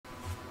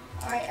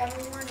Alright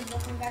everyone,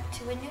 welcome back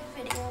to a new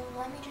video.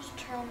 Let me just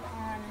turn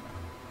on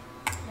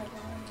the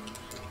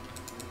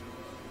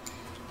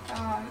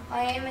volume.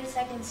 I am in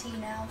second C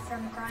now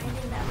from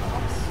grinding that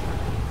box.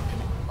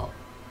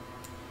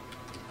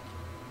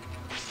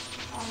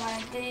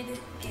 I did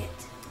get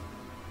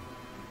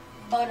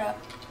butt up.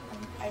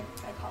 I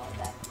call it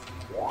that.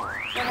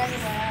 But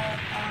anyway,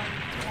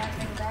 I've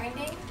been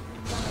grinding.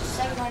 I'm on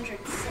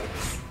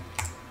 706.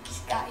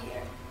 Just got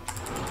here.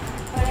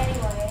 But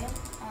anyway,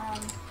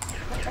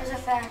 there's a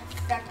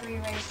factory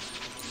race.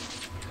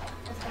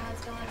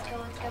 Let's go.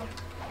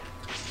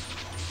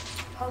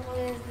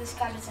 Hopefully this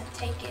guy doesn't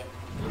take it.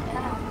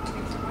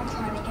 I'm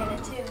trying to get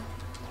it too.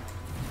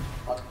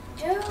 Oh,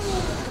 dude,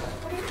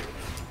 what are you?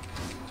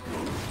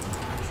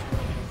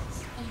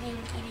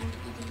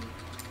 Eating.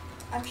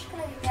 I'm just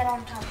gonna get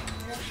on top of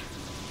here.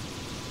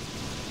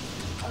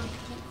 Oh,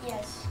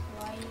 yes,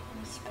 light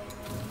and sparing.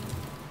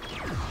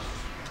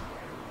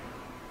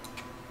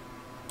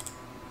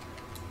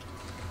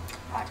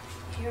 Alright,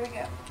 here we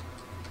go.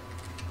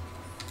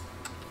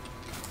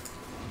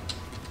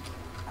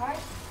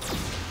 Alright,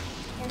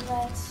 and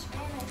let's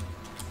spam it.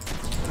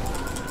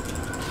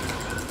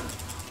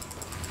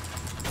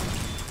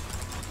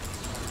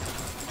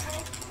 I'm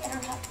trying to get on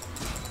top.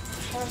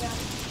 There we go.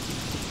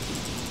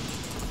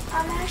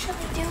 I'm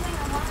actually doing a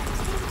lot of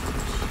damage.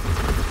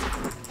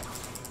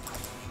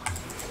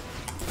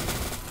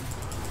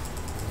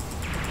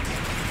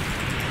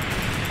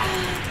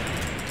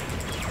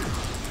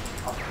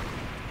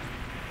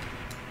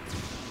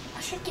 I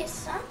should get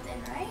something,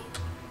 right?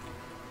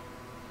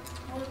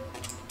 Well,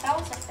 that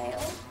was a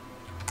fail.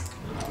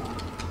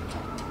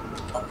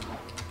 Oh,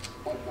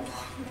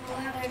 I'm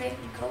glad I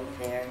didn't go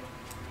there.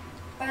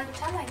 By the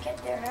time I get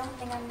there, I don't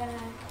think I'm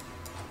gonna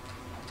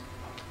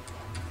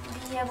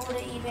be able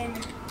to even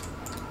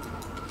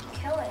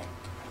kill it.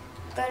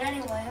 But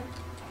anyway,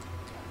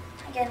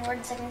 again, we're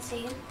in second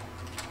C.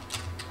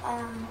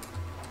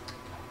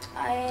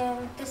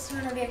 This is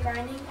gonna be a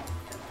grinding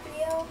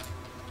video,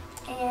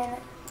 and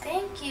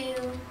thank you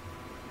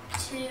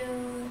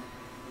to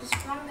this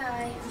one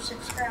guy who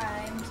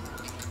subscribed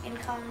and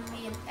called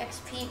me an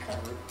XP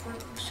code. We're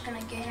just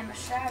gonna give him a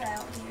shout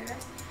out here.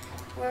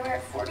 We're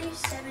at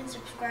 47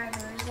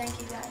 subscribers. Thank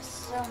you guys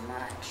so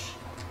much.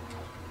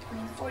 I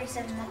mean,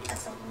 47,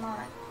 that's a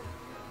lot.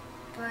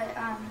 But,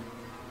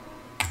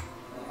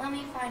 let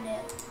me find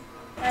it.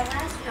 My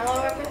last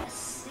video has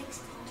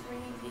 63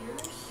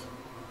 views.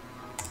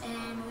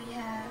 And we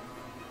have,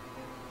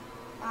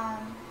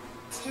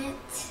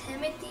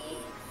 Timothy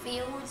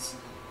Fields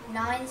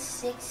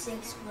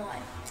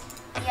 9661.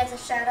 He has a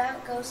shout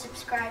out. Go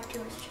subscribe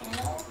to his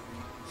channel.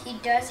 He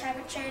does have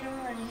a channel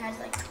and he has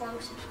like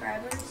 12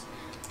 subscribers.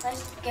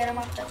 Let's get him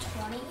up to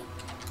 20.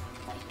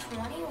 Like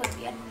 20 would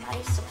be a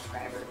nice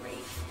subscriber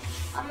rate.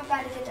 I'm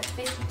about to get to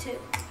 52.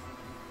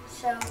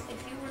 So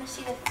if you want to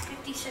see the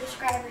 50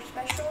 subscriber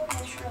special,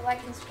 make sure to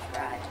like and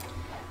subscribe.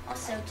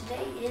 Also,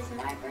 today is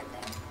my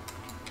birthday.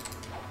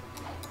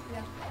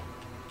 Yeah.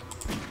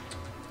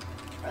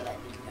 Or that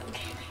did no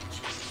damage.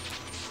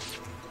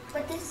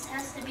 But this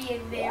has to be a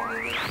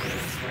very big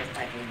it's worth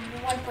like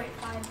 1.5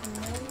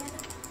 million,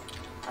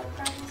 I would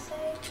probably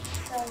say.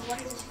 So what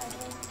is this guy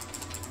doing?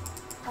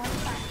 Oh,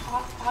 my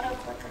auto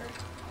clicker.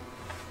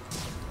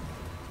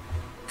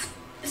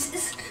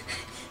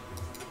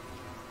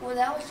 Well,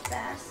 that was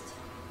fast.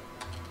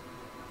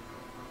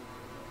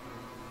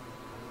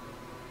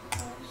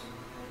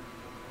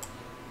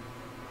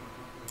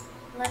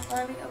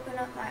 Let me open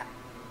up my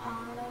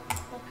auto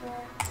clicker.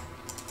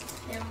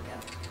 There we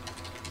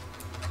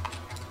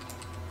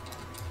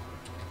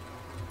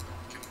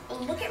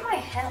go. Look at my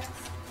health.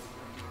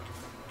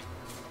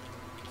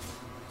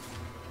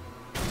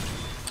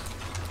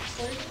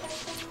 What is it,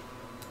 guys?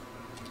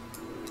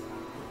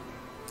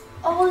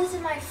 Oh, this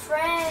is my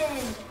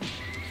friend.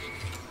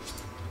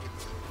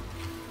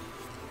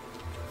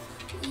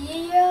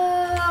 Yo.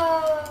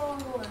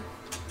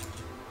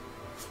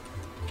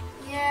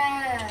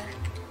 Yeah.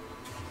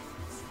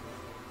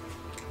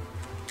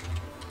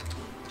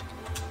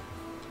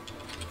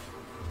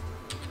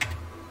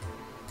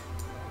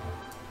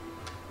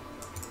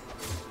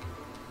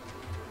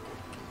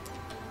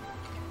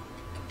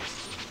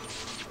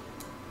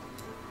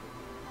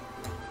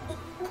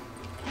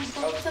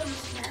 Broke some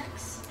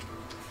snacks.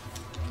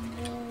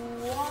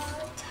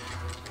 What?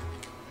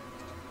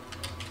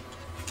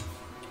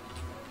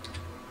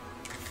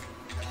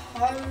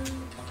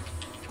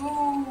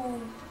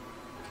 Ooh.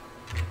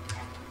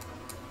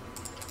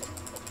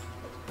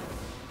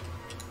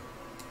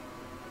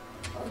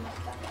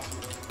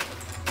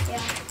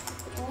 Yeah.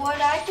 What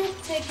I did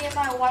to get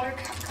my water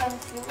kung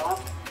fu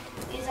up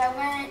is I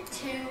went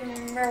to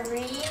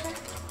Marine.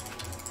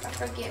 I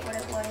forget what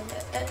it was.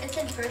 It's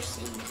in first C.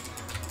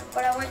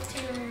 But I went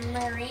to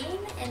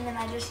Marine, and then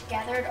I just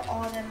gathered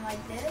all of them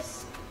like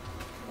this.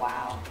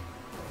 Wow.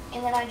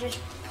 And then I just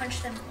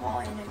punched them all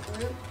in a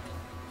group.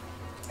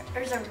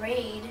 There's a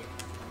raid,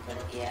 but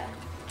yeah.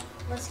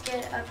 Let's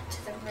get up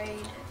to the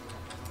raid.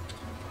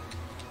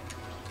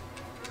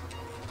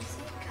 Is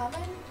he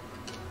coming?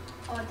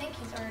 Oh, I think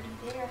he's already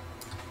there.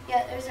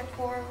 Yeah, there's a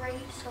core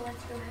raid, so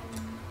let's go ahead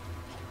and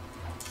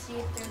see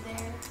if they're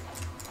there.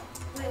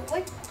 Wait,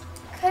 what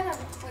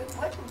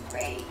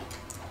raid?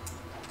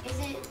 Is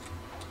it?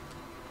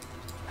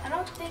 I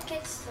don't think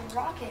it's the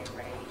rocket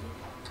raid.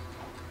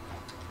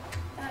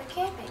 No, it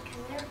can't be,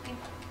 because there would be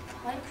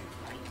hundreds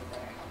of people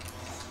there.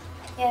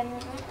 Yeah,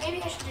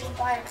 maybe I should just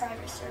buy a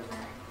private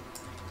server.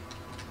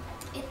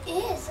 It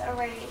is a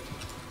raid.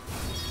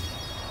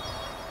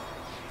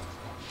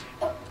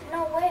 Oh,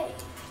 no way.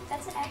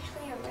 That's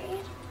actually a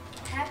raid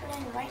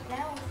happening right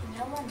now with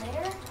no one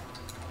there?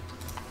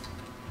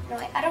 No,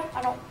 wait, I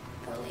don't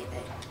believe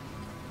it.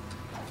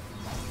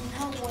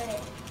 No way.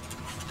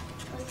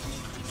 It's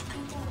just these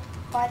people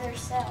by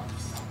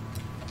themselves.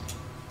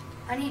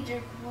 I need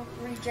to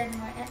regen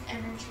my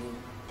energy.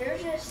 They're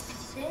just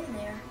sitting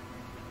there.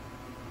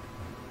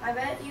 I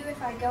bet you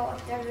if I go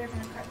up there, they're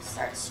gonna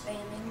start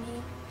spamming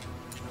me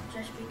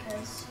just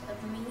because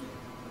of me.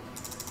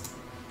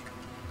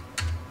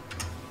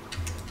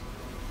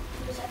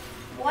 Who's that?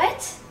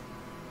 What?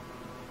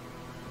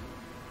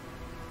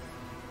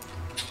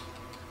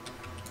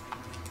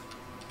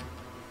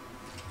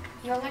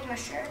 You don't like my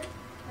shirt?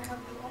 I hope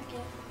you like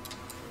it.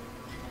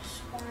 Just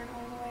spawn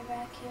all the way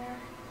back here.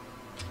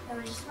 Oh,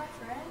 is this my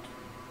friend?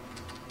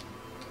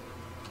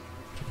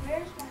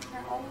 Where's my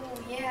friend? Oh,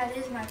 yeah, it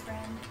is my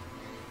friend.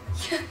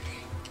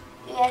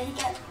 Yeah, he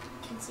got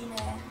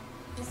Casino.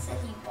 He said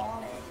he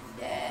bought it.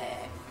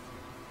 Yeah.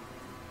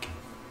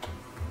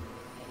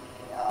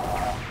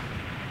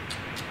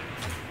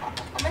 I'm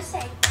gonna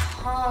say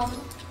come.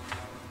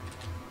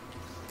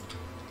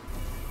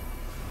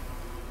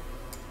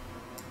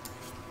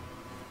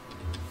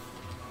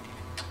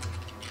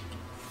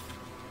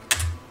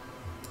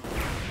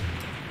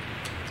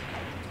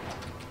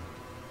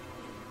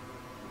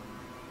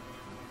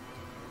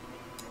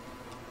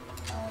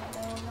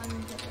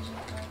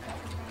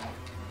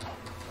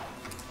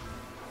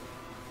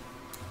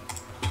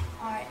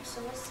 Alright,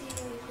 so let's see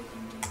if we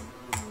can do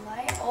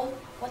light. Oh,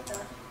 what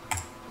the?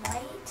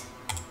 Light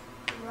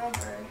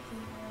rubber.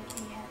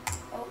 He had.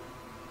 Oh.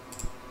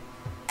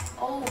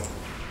 Oh.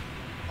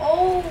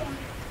 Oh.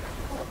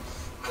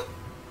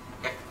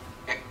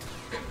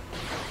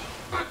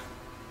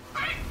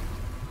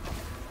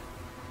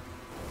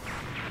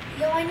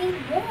 Yo, I need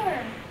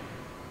more.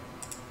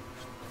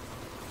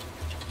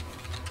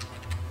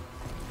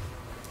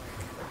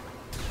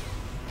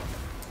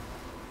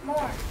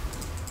 More.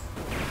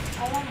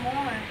 I want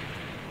more.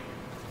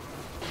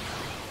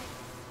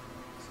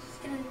 It's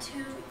getting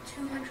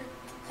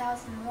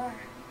 200,000 more.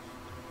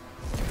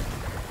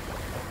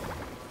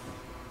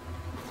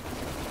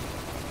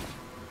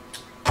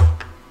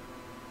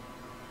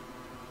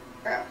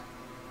 Bro.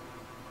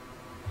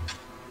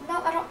 No,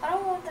 I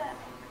don't want that.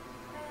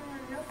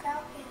 No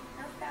falcon.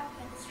 No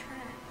falcon. It's trash.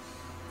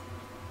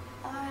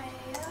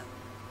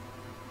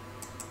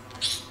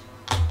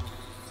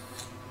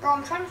 Bro,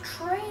 I'm trying to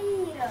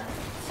trade.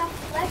 Stop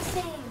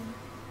flexing.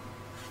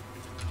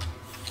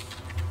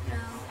 No.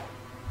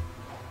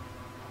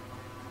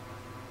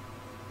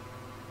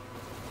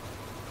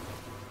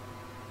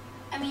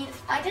 I mean,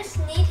 I just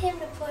need him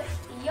to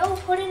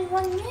put in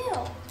 1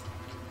 mil.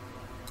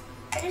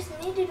 I just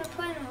need you to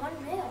put in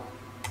 1 mil.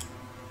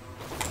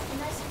 And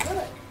that's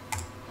good.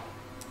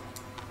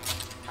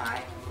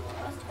 Alright,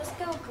 let's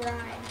go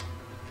grind.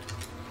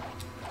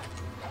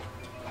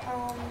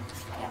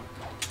 Yeah.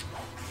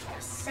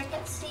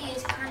 Second C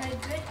is kind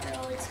of good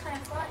though, it's kind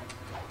of fun.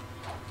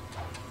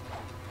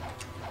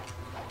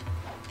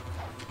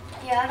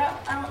 Yeah,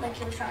 I don't think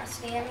he was trying to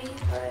scam me,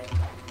 but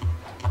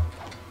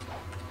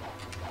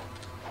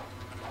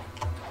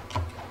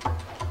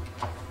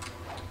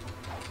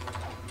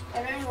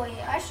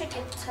anyway, I should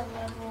get to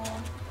level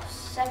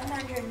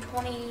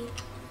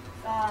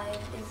 725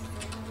 is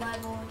the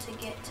level to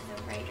get to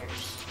the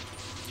Raiders.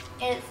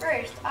 And at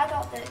first, I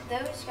thought that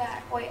those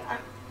guys,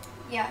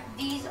 yeah,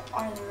 these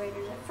are the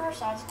Raiders. At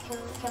first, I was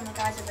killing the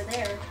guys over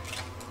there.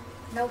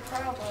 No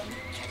problem.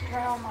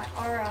 Turn on my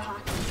aura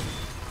hockey.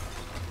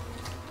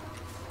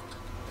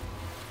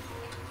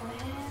 Go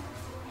ahead.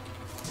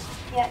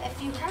 Yeah,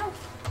 if you have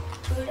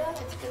Buddha,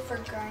 it's good for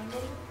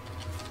grinding.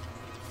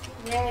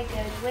 Very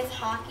good. With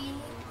hockey,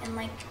 and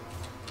like,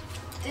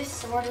 this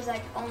sword is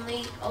like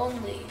only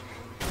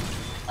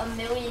 $1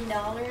 million.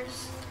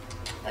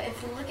 But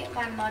if you look at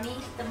my money,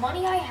 the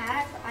money I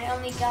have, I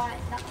only got,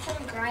 not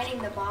from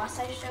grinding the boss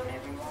I showed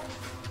everyone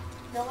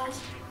the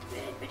last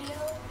video,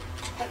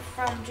 but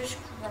from just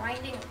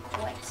grinding a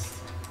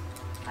quest.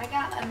 I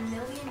got $1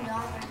 million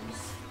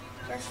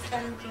just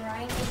from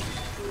grinding a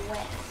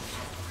quest,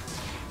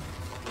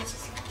 which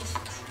is just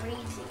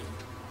crazy.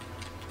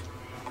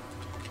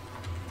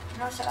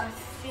 And also, I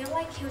feel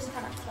like he was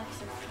kind of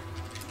flexing on it.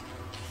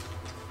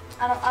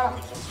 I don't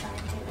think he was trying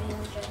to, but he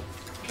was just.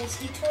 Because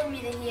he told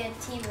me that he had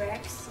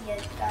T-Rex. He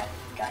had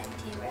gotten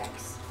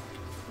T-Rex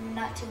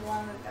not too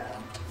long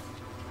ago.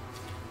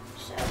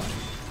 So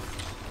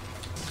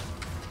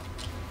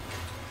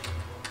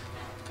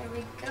there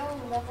we go,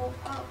 level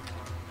up.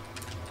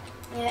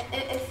 Yeah,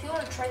 if you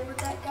want to trade with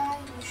that guy,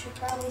 you should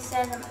probably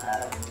send him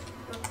a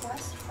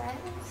request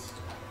friends.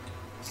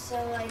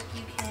 So like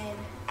you can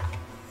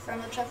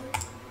friend each other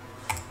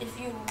if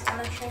you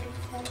want to trade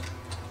with him.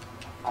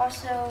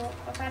 Also,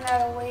 I found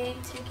out a way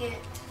to get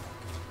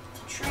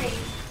to trade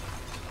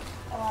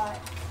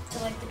to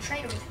like the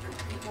trade with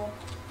people.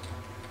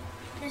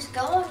 Just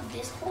go on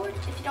Discord.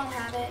 If you don't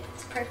have it,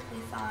 it's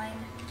perfectly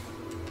fine.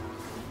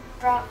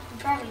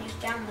 Probably just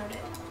download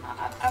it.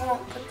 I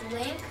won't put the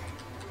link,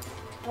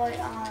 but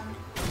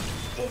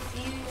if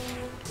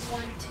you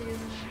want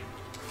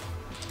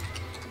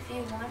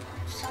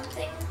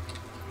something,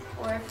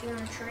 or if you want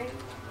to trade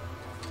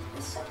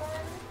with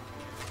someone,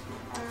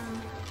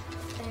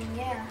 then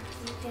yeah,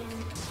 you can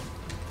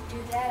do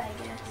that, I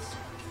guess.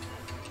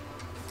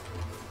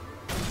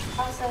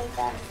 Also,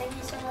 guys, thank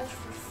you so much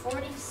for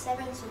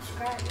 47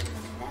 subscribers. I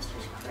mean, that's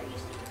just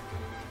crazy.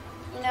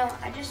 You know,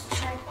 I just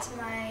checked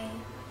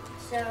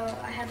so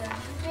I had a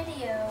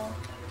video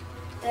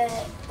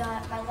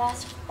that my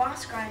last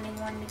boss grinding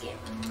one to get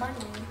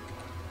money,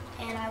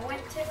 and I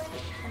went to it,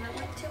 and I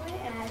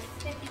had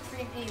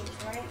 53 views,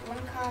 right?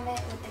 One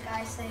comment with the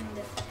guy saying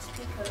the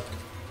XP code.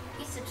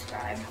 He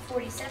subscribed,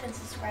 47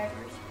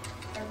 subscribers.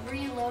 I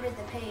reloaded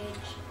the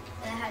page,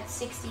 and it had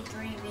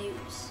 63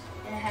 views,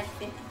 and it had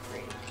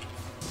 53.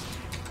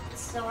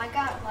 So I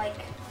got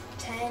like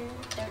 10,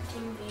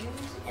 13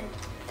 views in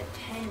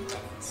 10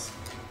 minutes.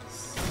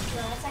 So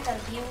that's like a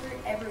viewer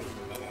every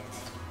minute.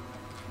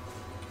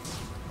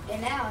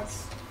 And now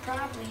it's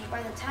probably,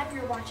 by the time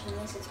you're watching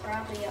this, it's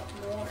probably up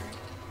more.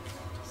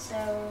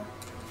 So,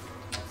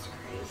 that's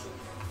crazy.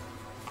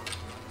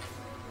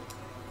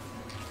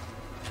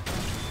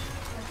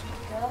 Let's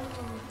go,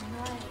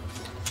 nice.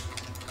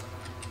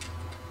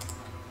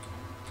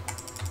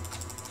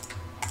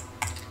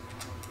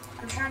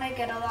 I'm trying to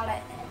get a lot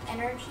of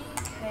energy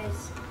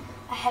because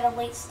I had a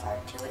late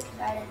start to it because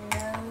I didn't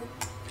know.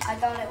 I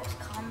thought it was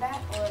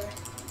combat or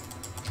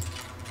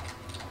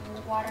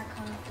water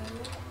kung fu.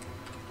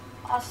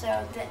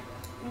 Also,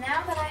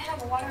 now that I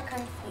have water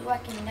kung fu, I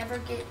can never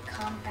get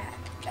combat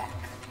back.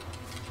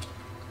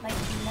 Like,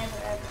 never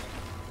ever.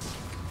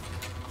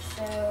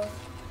 So,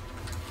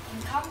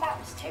 and combat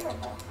was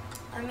terrible.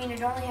 I mean,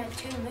 it only had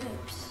 2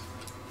 moves.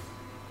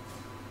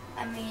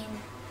 I mean,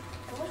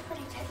 it was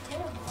pretty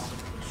terrible, I'm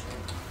pretty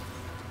sure.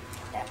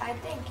 That I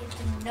think it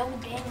did no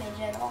damage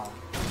at all.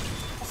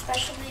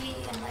 Especially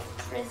in like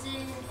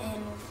prison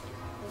and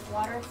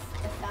water,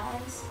 the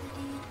fountain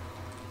city.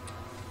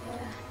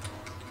 Yeah.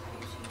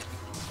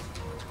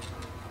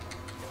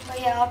 But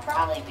yeah, I'll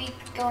probably be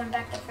going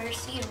back to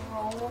first seed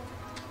roll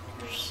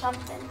or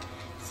something.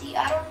 See,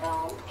 I don't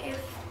know if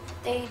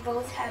they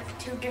both have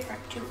 2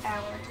 different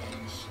 2-hour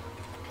things.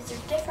 Because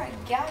they're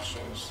different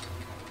gashes.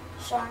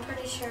 So I'm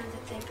pretty sure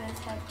that they both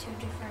have 2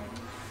 different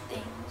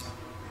things.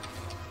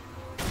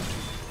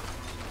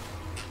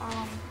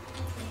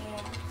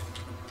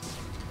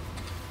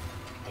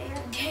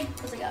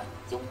 Yeah.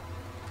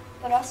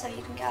 But also,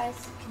 you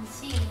guys can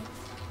see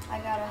I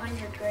got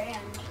 100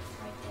 grand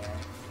right there.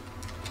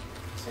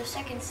 So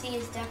second C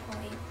is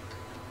definitely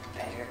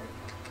better.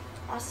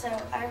 Also,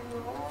 I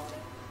rolled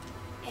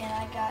and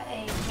I got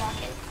a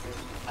rocket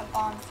fruit, a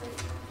bomb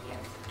fruit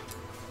here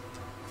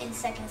in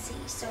second C.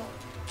 So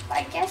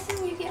I guess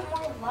then you get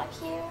more luck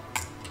here.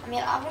 I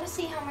mean, I want to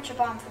see how much a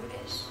bomb fruit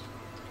is.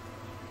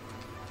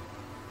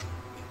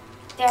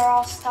 They're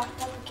all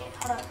stocked up again.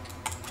 Hold up.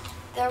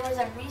 There was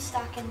a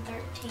restock in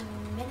 13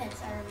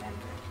 minutes, I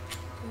remember.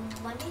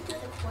 Let me do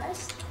the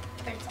quest,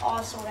 but it's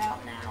all sold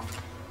out now.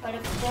 But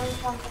if there was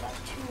one for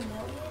like 2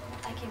 million,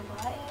 I can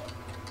buy it.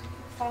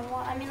 If I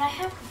want, I mean, I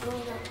have blue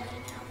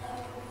money now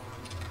though.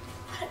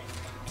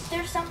 If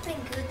there's something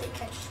good that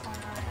catches my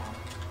eye, I'll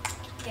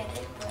get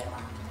it. But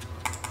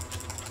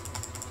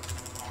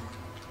yeah.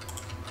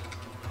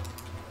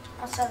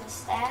 Also the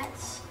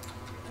stats,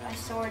 my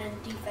sword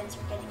and defense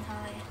are getting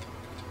high.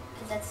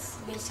 That's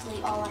basically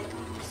all I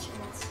use, and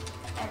that's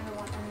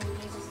everyone only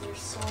uses their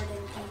sword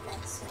and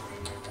defense, so I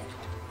know it.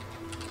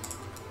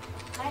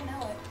 I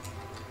know it.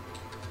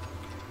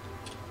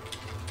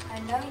 I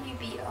know you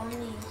be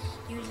only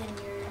using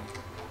your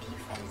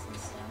defense and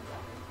stuff.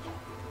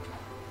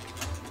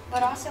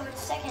 But also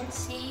it's second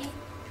C,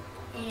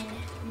 and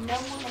no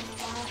one is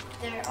buying,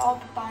 they're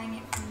all buying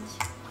it from this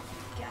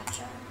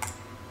gacha.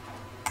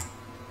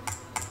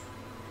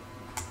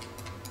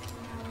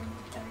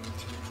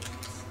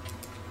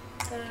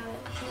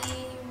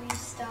 He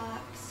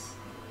restocks.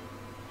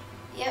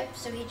 Yep,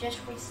 so he just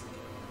restocks.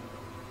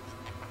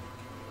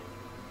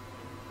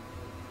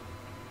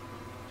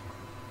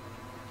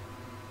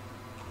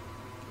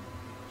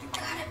 You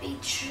gotta be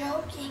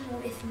joking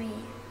with me.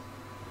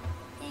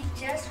 He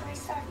just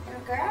restocked.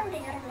 And gravity,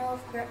 I don't know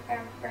if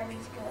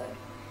gravity's good.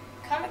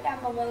 Comment down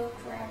below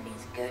if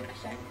gravity's good,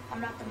 because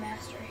I'm not the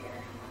master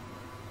here.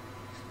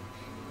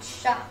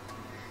 Shop,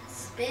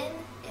 spin,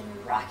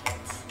 and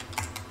rockets.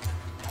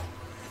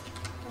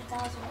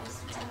 That was a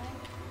waste of time.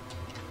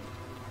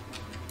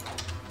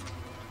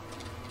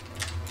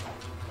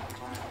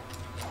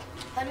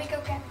 Let me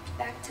go get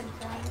back to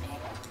grinding.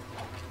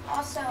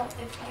 Also,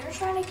 if you're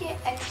trying to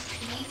get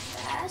XP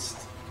fast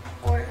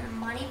or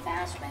money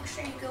fast, make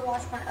sure you go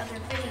watch my other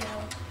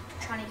video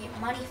trying to get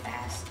money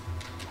fast.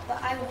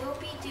 But I will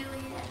be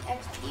doing an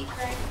XP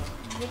grinding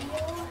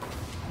video.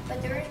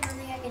 But there is one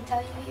thing I can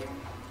tell you here.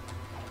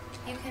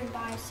 You can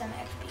buy some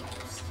XP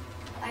boost.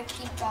 I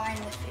keep buying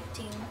the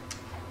 15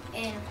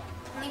 in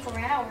 24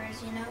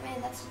 hours, you know,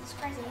 man, that's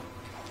crazy.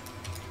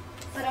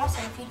 But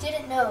also, if you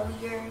didn't know,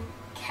 your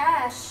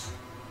cash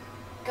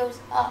goes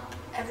up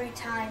every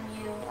time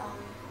you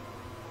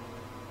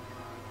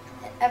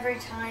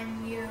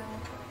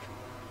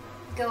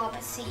go up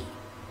a seed.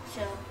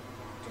 So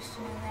just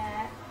know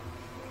that.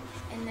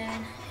 And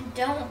then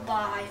don't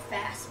buy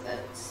fast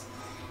boats.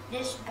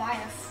 Just buy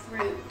a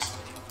fruit.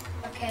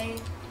 Okay?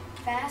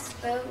 Fast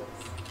boat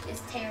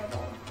is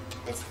terrible.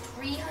 It's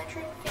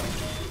 350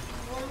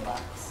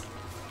 Robux.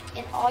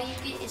 And all you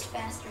get is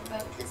faster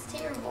boats. It's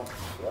terrible.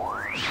 If you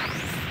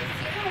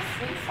have a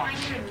fruit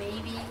finder,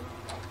 maybe,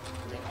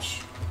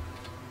 which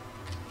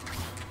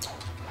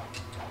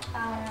I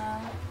don't know.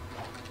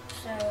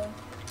 So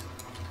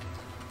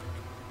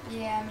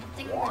yeah, I'm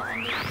thinking of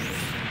ending this.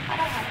 I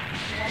don't have a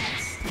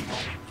quest.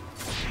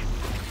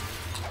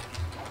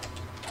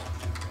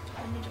 I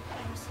need to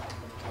put myself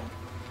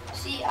with.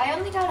 See, I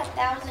only got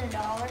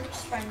 $1,000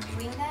 from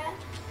doing that,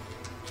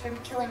 from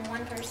killing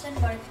one person.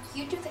 But if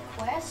you do the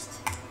quest,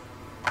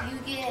 you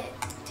get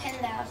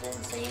 10,000,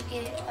 so you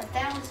get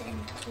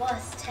 1,000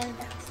 plus 10,000,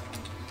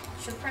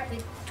 so probably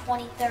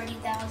 20,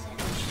 30,000,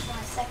 which is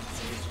why second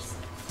seed is just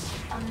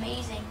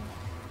amazing.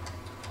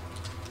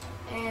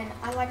 And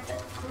I like to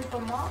group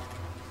them up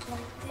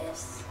like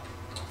this.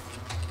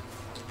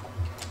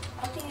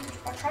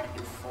 I'll try to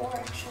do 4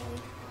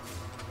 actually.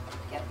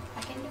 Yep,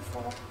 I can do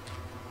 4.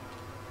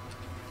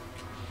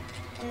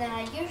 And then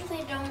I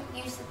usually don't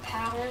use the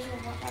powers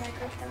when I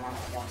group them up.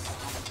 Y'all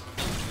stop.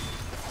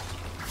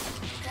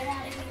 Get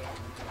out of here.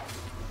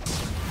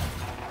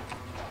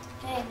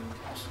 Dang,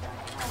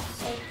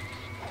 so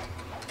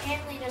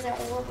apparently it doesn't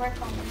work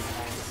on these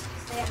guys.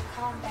 They have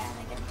combat,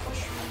 they can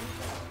push me.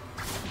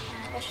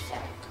 Push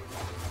that.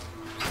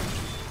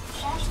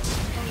 It's actually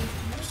pretty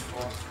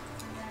useful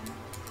for them.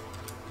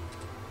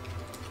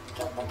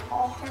 Killed them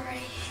all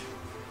already.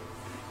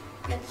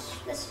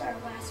 This is our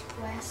last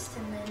quest,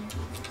 and then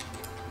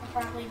I'll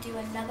probably do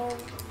another,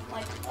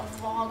 like a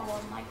vlog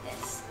one like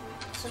this.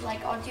 So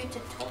like I'll do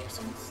some tutorials,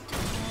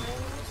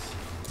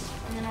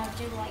 and then I'll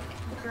do like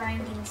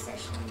grinding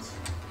sessions,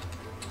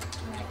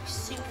 like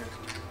super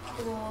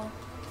cool.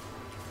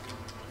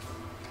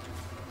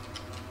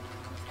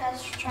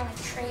 Guys are trying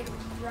to trade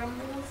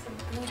Rumble for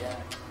Buddha.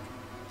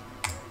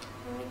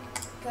 Let me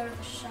go to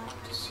the shop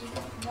to see if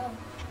you know.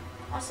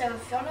 Also,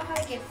 if y'all know how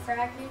to get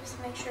fragments,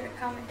 make sure to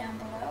comment down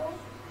below.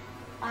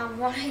 I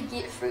want to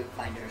get Fruit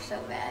Finder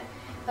so bad,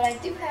 but I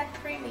do have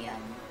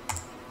premium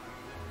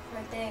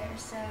right there,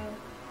 so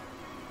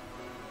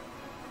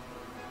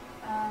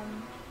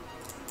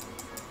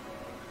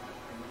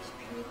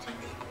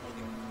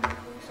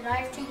so now I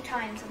have 2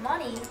 times the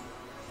money,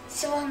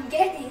 so I'm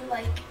getting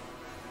like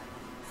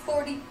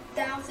 $40,000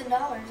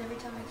 every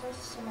time I kill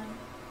someone.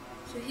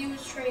 So he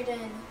was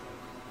trading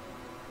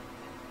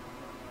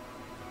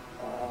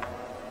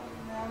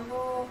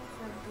Rumble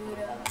for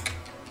Buddha.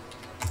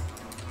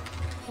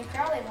 He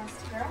probably wants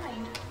to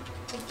grind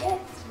to get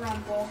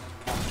Rumble.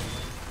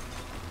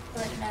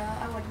 But no,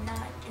 I would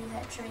not do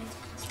that trade.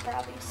 It's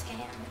probably a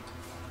scam.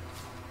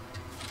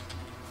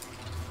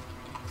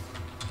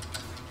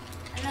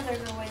 I know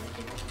there's a way that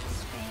people can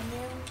spam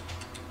you.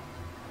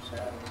 So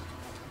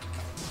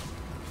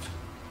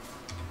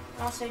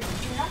also,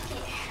 do not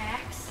get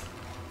hacks,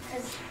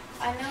 because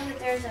I know that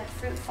there's a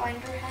Fruit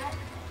Finder hack.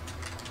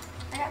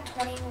 I got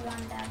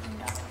 $21,000 from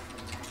that.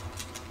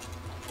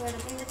 So I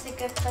think that's a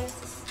good place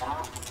to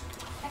stop.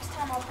 Next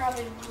time I'll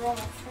probably roll a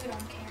fruit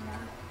on camera.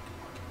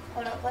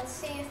 Hold up, let's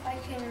see if I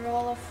can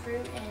roll a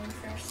fruit in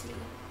first seed.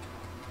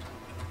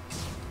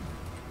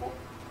 Oh,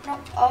 no,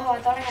 oh,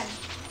 I thought I had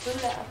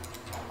Buddha.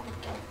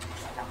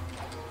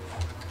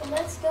 But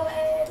let's go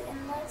ahead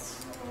and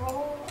let's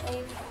roll a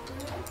fruit.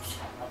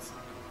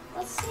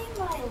 Let's see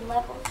my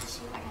level to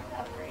see if I can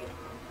upgrade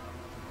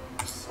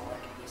my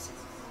sword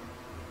pieces.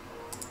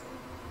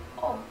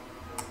 Oh,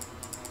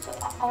 so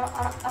I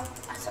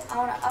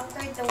want to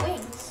upgrade the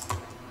wings.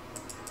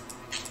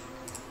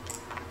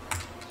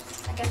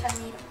 I guess I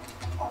need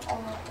all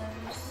of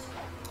those.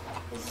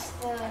 This is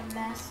the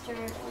master.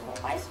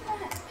 Why does it not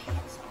have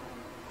pants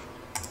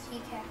on?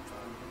 Sea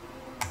captain.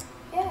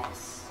 Yes.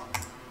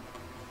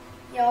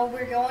 Yo,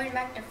 we're going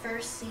back to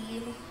first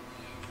seed.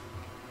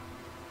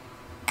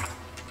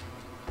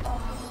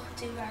 Oh,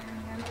 dude, I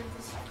remember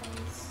this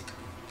place.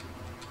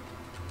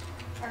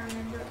 I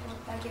remember it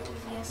looked like it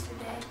was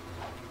yesterday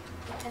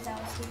because I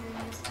was here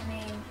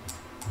yesterday.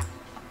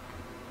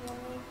 Let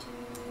me do.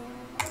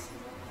 What's it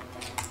look like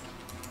there?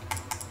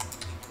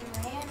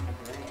 Grand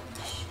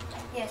Bridge.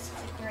 Yes,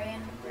 it's a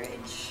grand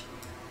bridge.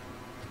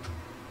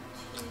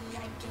 It's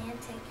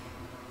gigantic.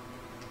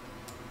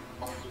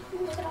 Oh,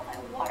 look at all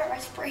that water. I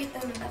sprayed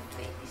them in the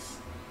face.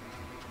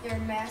 your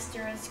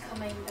master is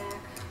coming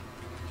back.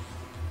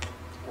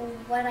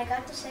 When I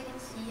got to second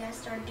C, I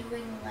started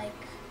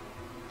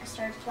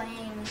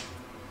playing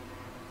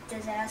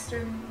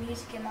disaster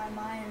music in my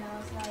mind, and I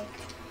was like,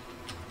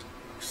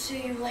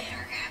 see you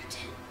later,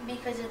 Captain.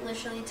 Because it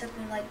literally took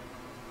me like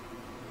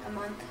a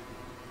month.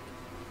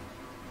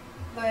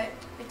 But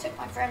it took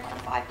my friend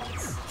like 5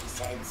 months, he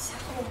said, so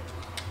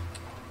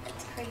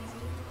that's crazy.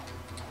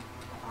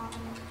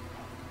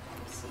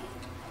 Let's see.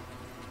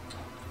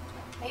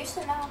 I used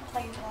to not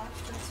play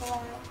blocks, but it's a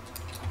lot.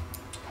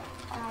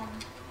 I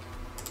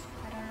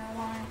don't know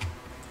why.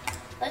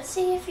 Let's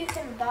see if you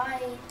can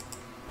buy.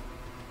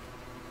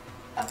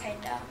 Okay,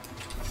 no.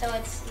 So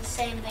it's the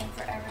same thing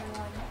for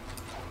everyone.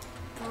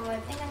 So I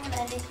think I'm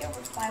gonna end it here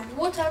with my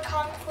water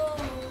kung fu.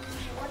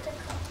 Water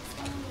kung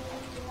fu.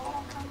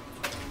 Water kung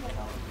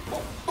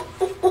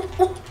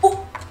fu.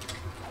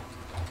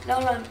 No,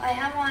 I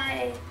have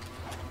my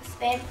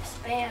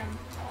spam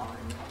on.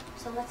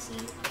 So let's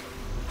see.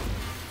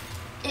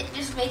 It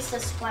just makes a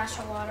splash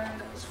of water and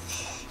goes.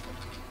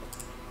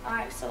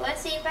 Alright, so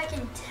let's see if I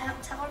can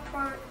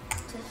teleport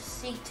to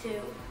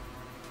C2.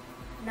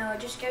 No, it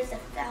just goes to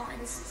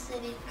Fountain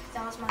City because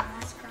that was my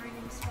last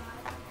grinding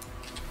spot.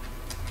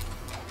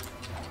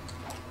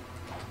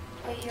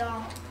 Wait,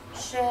 y'all.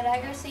 Should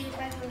I go see if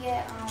I can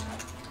get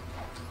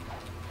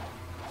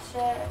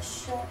should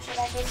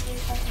I go see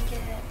if I can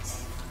get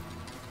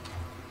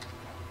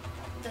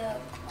the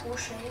cool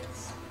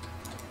shades?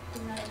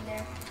 I'm not in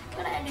there. I'm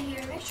gonna end it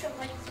here. Make sure to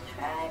like and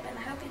subscribe, and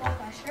I hope you like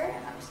my shirt,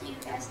 and I will see you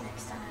guys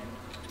next time.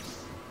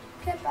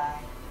 Goodbye.